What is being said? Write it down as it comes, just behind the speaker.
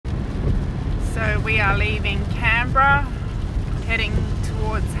So we are leaving Canberra, heading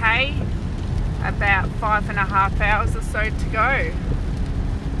towards Hay. About 5.5 hours or so to go.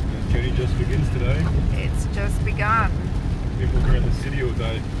 The journey just begins today. It's just begun. Been walking around the city all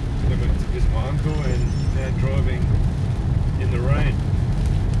day. Then went to visit my uncle and now driving in the rain.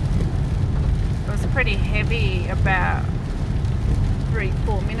 It was pretty heavy about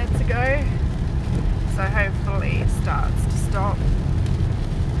 3-4 minutes ago, so hopefully it starts to stop.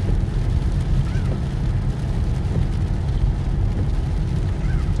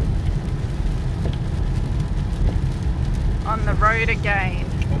 On the road again.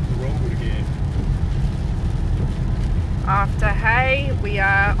 On the road again. After Hay, we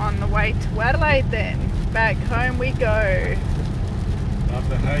are on the way to Adelaide then. Back home we go.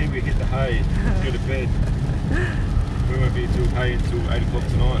 After Hay, we hit the hay. Go to bed. We won't be till Hay until 8 o'clock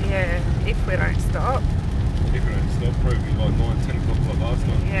tonight. Yeah, if we don't stop. If we don't stop, probably like 9, 10 o'clock like last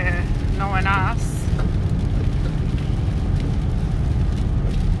night. Yeah, knowing us.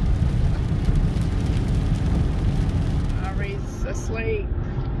 Ari's asleep.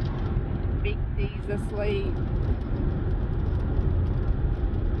 Big D's asleep.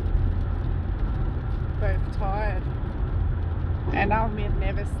 Both tired. And Almir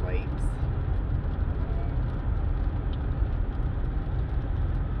never sleeps.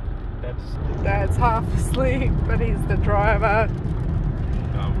 Dad's half asleep, but he's the driver.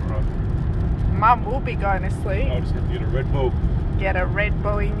 No, we're right. Mum will be going to sleep. I'll just have to get a Red Bull. Get a Red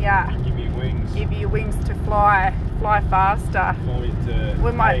Bull in ya. Give me wings. Give you wings to fly. Fly faster. Fly me to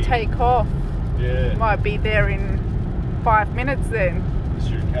We might Hay. take off. Yeah. Might be there in 5 minutes then.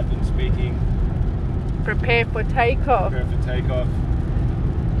 Mr. Captain speaking. Prepare for takeoff. Prepare for takeoff.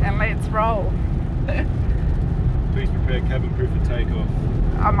 And let's roll. Please prepare cabin crew for takeoff.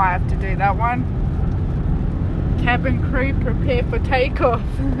 I might have to do that one. Cabin crew, prepare for takeoff.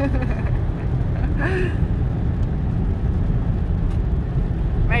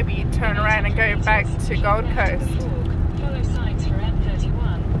 Maybe you turn around and go back to Gold Coast. Follow signs for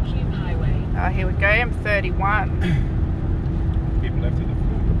M31, Hume Highway. Oh, here we go, M31. Keep left of the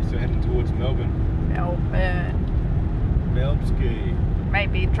floor. So heading towards Melbourne. Melbourne. Melbski.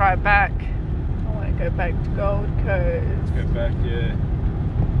 Maybe try back. I want to go back to Gold Coast. Let's go back, yeah.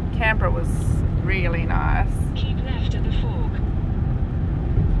 Canberra was really nice. Keep left at the fork.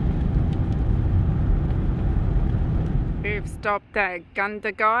 We've stopped at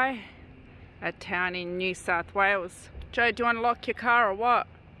Gundagai, a town in New South Wales. Joe, do you want to lock your car or what?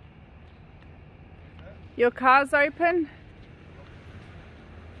 Your car's open?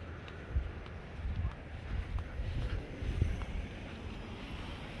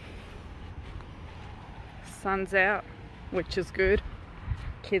 Sun's out, which is good.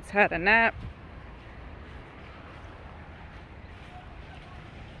 Kids had a nap.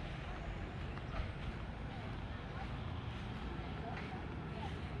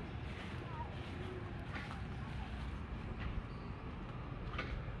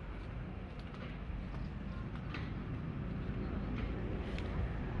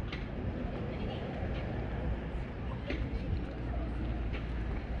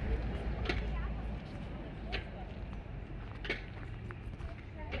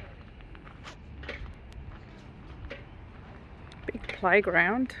 Big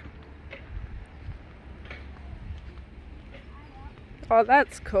playground. Oh,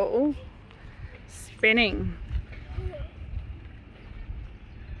 that's cool. Spinning.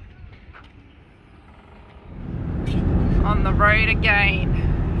 On the road again.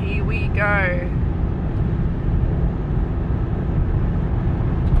 Here we go.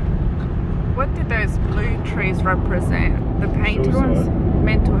 What did those blue trees represent? The painted ones?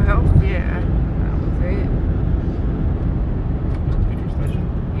 Mental health? Yeah, that was it.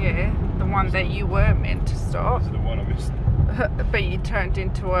 Yeah, the one that you were meant to stop. This is the one I missed. But you turned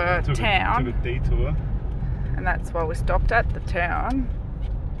into a town. Took a detour. And that's why we stopped at the town.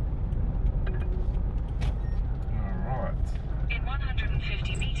 Alright. In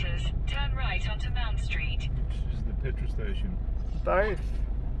 150 metres, turn right onto Mount Street. This is the petrol station. Both.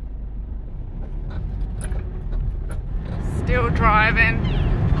 Still driving.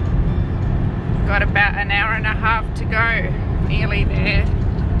 Got about an hour and a half to go. Nearly there.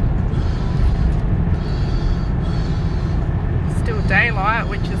 Still daylight,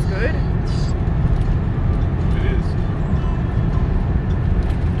 which is good. It is.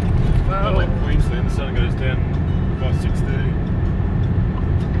 Well, Unlike Queensland, the sun goes down by 6:30.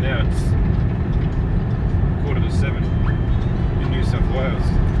 Now it's 6:45 in New South Wales.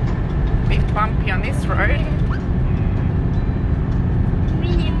 bit bumpy on this road.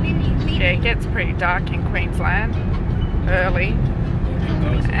 Yeah, it gets pretty dark in Queensland early.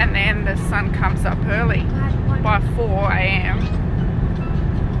 and then the sun comes up early. By 4 AM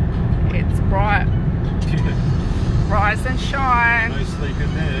it's bright. Rise and shine. No sleep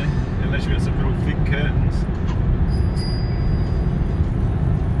in there unless you've got some real thick curtains.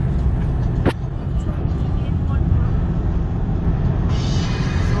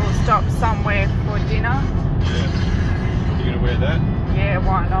 So we'll stop somewhere for dinner. Yeah. You gonna wear that? Yeah,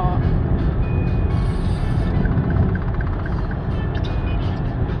 why not?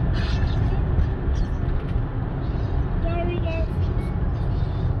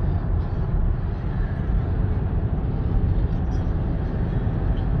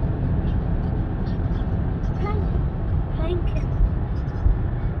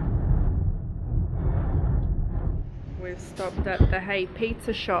 We've stopped at the Hay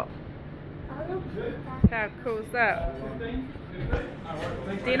Pizza shop. How cool is that?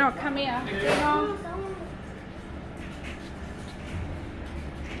 Dino, come here. Dino.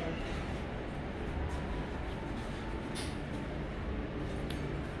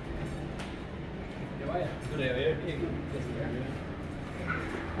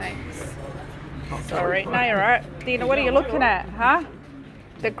 Thanks. Sorry, no, you're right. Dino, what are you looking at, huh?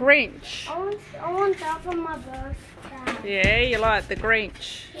 The Grinch. I want that for my birthday. Yeah, you like the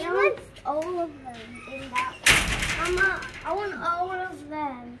Grinch. I want all of them in that. Mama, I want all of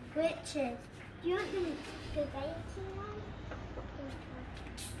them. Grinches. Do you want the baby one?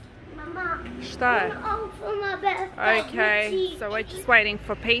 Mama, Что? I want all for my birthday. Okay, Grinches. so we're just waiting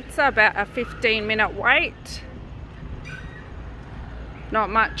for pizza, about a 15-minute wait. Not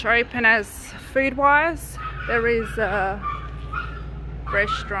much open as food-wise. There is a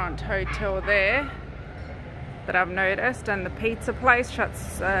restaurant, hotel there that I've noticed, and the pizza place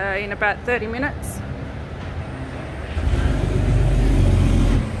shuts in about 30 minutes.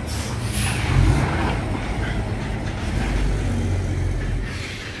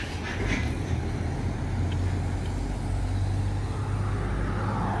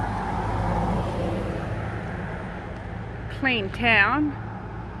 Clean town.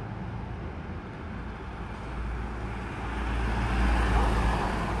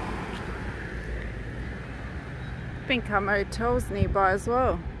 I think our motel's nearby as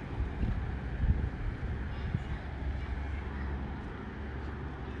well.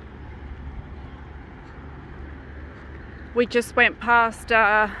 We just went past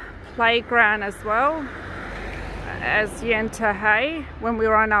a playground as well as you enter Hay when we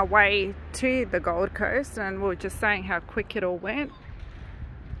were on our way to the Gold Coast, and we were just saying how quick it all went.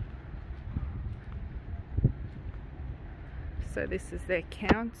 So this is their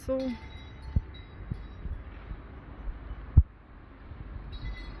council.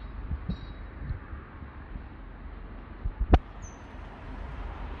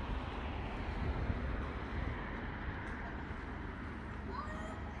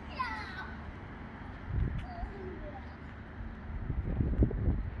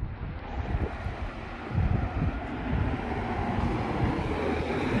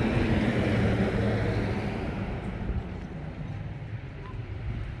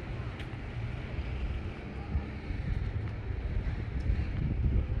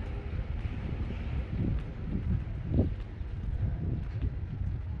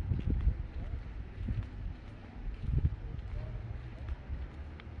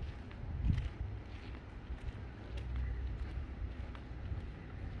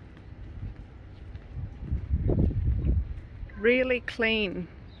 Really clean.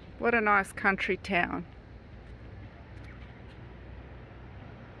 What a nice country town.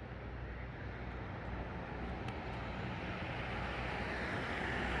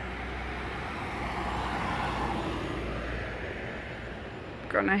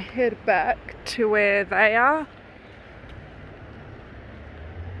 Gonna head back to where they are.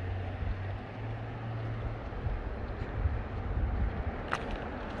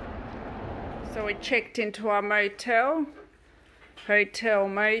 So we checked into our motel. Hotel,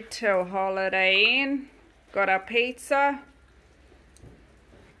 motel, Holiday Inn. Got our pizza.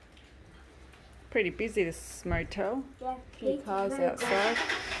 Pretty busy, this motel. Yeah, Few cars outside.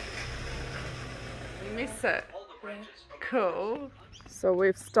 You miss it. Cool. So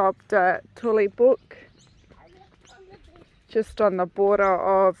we've stopped at Tullybook, just on the border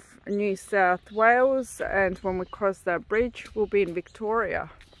of New South Wales, and when we cross that bridge we'll be in Victoria.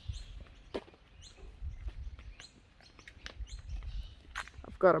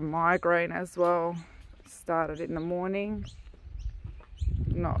 Got a migraine as well. Started in the morning.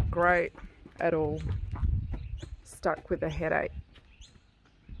 Not great at all. Stuck with a headache.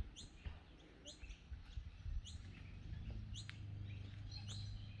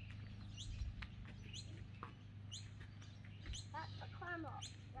 That's the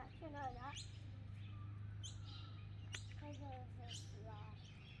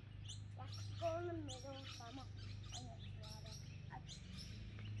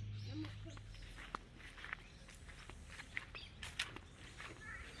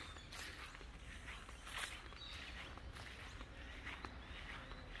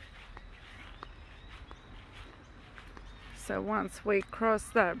So once we cross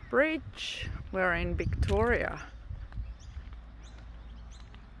that bridge, we're in Victoria.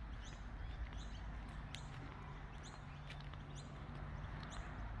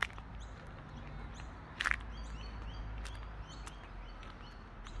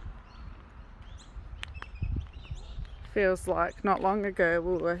 Feels like not long ago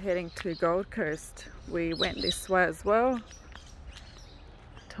we were heading to Gold Coast. We went this way as well.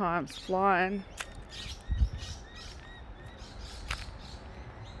 Time's flying.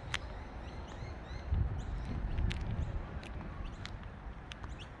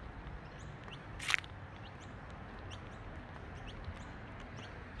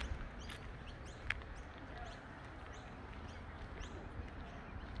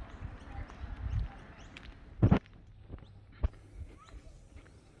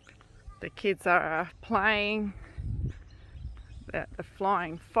 The kids are playing at the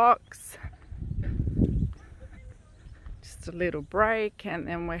Flying Fox. Just a little break and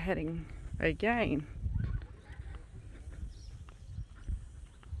then we're heading again.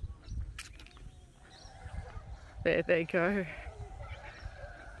 There they go.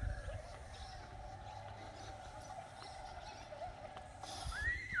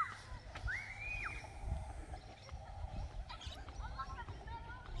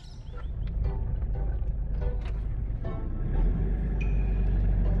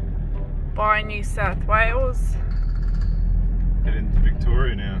 By New South Wales. Heading to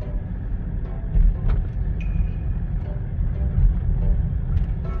Victoria now.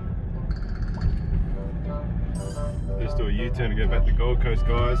 Let's do a U-turn and go back to Gold Coast,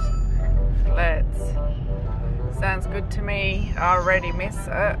 guys. Let's. Sounds good to me. I already miss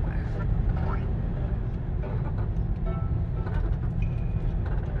it.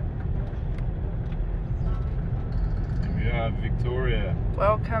 Here we are, Victoria.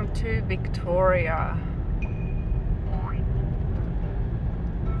 Welcome to Victoria.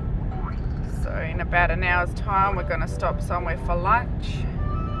 So in about an hour's time we're going to stop somewhere for lunch,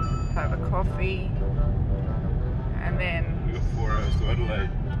 have a coffee, and then We've got 4 hours to Adelaide.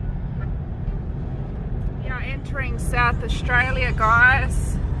 we are entering South Australia,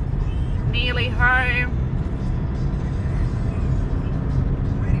 guys. Nearly home.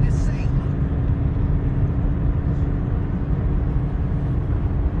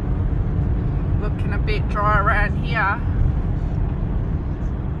 Looking a bit dry around here.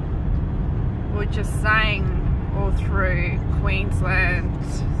 We're just saying all through Queensland,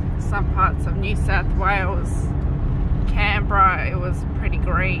 some parts of New South Wales, Canberra, it was pretty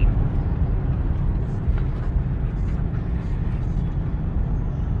green.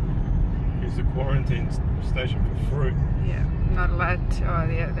 Here's the quarantine station for fruit. Yeah, not allowed to, oh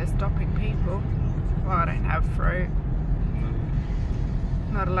yeah, they're stopping people. Well, I don't have fruit.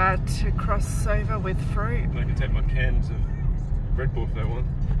 Not allowed to cross over with fruit. I can take my cans of Red Bull if they want.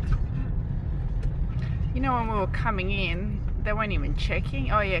 You know, when we were coming in, they weren't even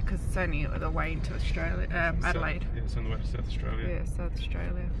checking. Oh yeah, because it's only the way into Australia, Adelaide. Yeah, it's on the way to South Australia. Yeah, South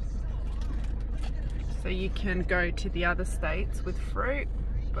Australia. So you can go to the other states with fruit,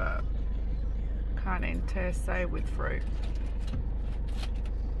 but can't enter SA with fruit.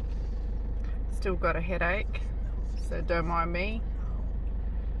 Still got a headache, so don't mind me.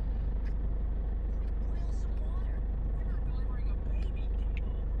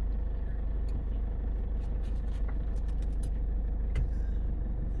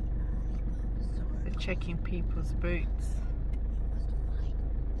 Checking people's boots.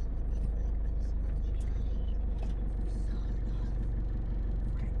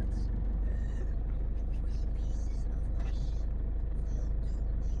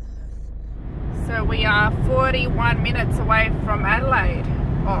 So we are 41 minutes away from Adelaide.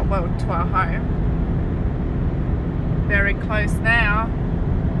 Oh, well, to our home. Very close now.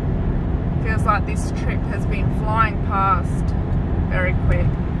 Feels like this trip has been flying past very quick.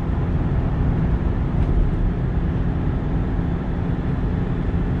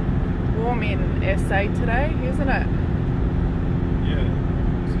 Warm in SA today, isn't it? Yeah,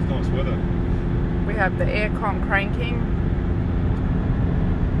 this is nice weather. We have the aircon cranking.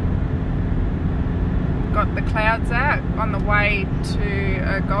 Got the clouds out on the way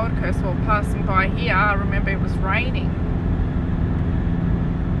to Gold Coast. While passing by here, I remember it was raining.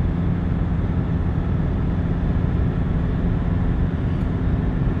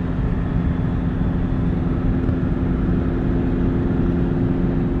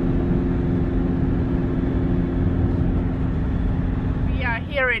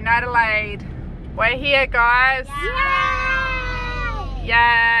 In Adelaide. We're here, guys. Yay!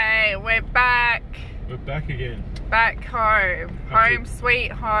 Yay! We're back. We're back again. Back home. Home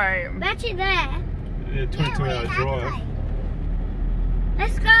sweet home. Bet you there. Yeah, 22-hour drive.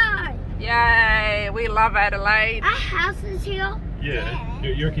 Let's go. Yay, we love Adelaide. Our house is here. Yeah.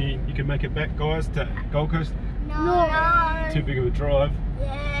 You reckon you can make it back, guys, to Gold Coast? No. Too big of a drive.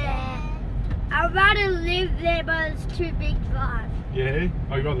 Yeah. I'd rather live there, but it's too big drive. Yeah?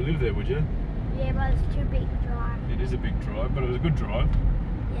 Oh, you'd rather live there, would you? Yeah, but it's too big drive. It is a big drive, but it was a good drive.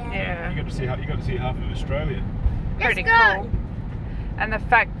 Yeah. You got to see half of Australia. Pretty Let's cool. go. And the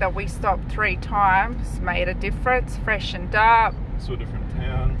fact that we stopped 3 times made a difference. Freshened up. Saw different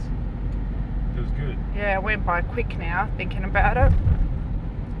towns. It was good. Yeah, it went by quick now, thinking about it.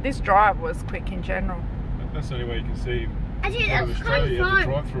 This drive was quick in general. That's the only way you can see Actually, part of that's Australia. kind You of have to fun.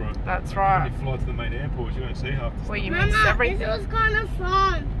 drive through it. That's When right. you fly to the main airports, you don't see half the Well, stuff. you miss Mama, everything. this was kind of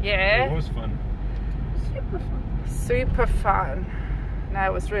fun. Yeah. It was fun. Super fun. Super fun. No,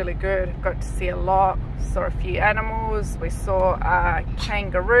 it was really good. Got to see a lot. Saw a few animals. We saw a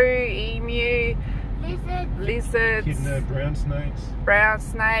kangaroo, emu, lizards, Echidna, brown snakes, brown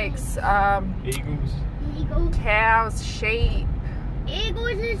snakes, eagles. Eagle. cows, sheep, Eagles,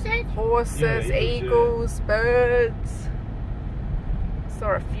 is it? horses, Yeah, eagles, birds.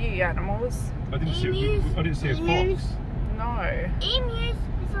 Saw a few animals. I didn't Emus. see a Emus. fox. No. Emus.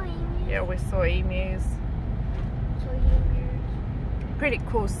 I saw emus. Yeah, we saw emus. Saw emus. Pretty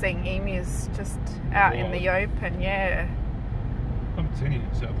cool seeing emus just out in the open, yeah. I haven't seen it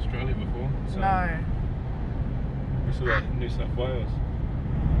in South Australia before. So No. we saw that in New South Wales.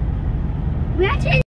 We actually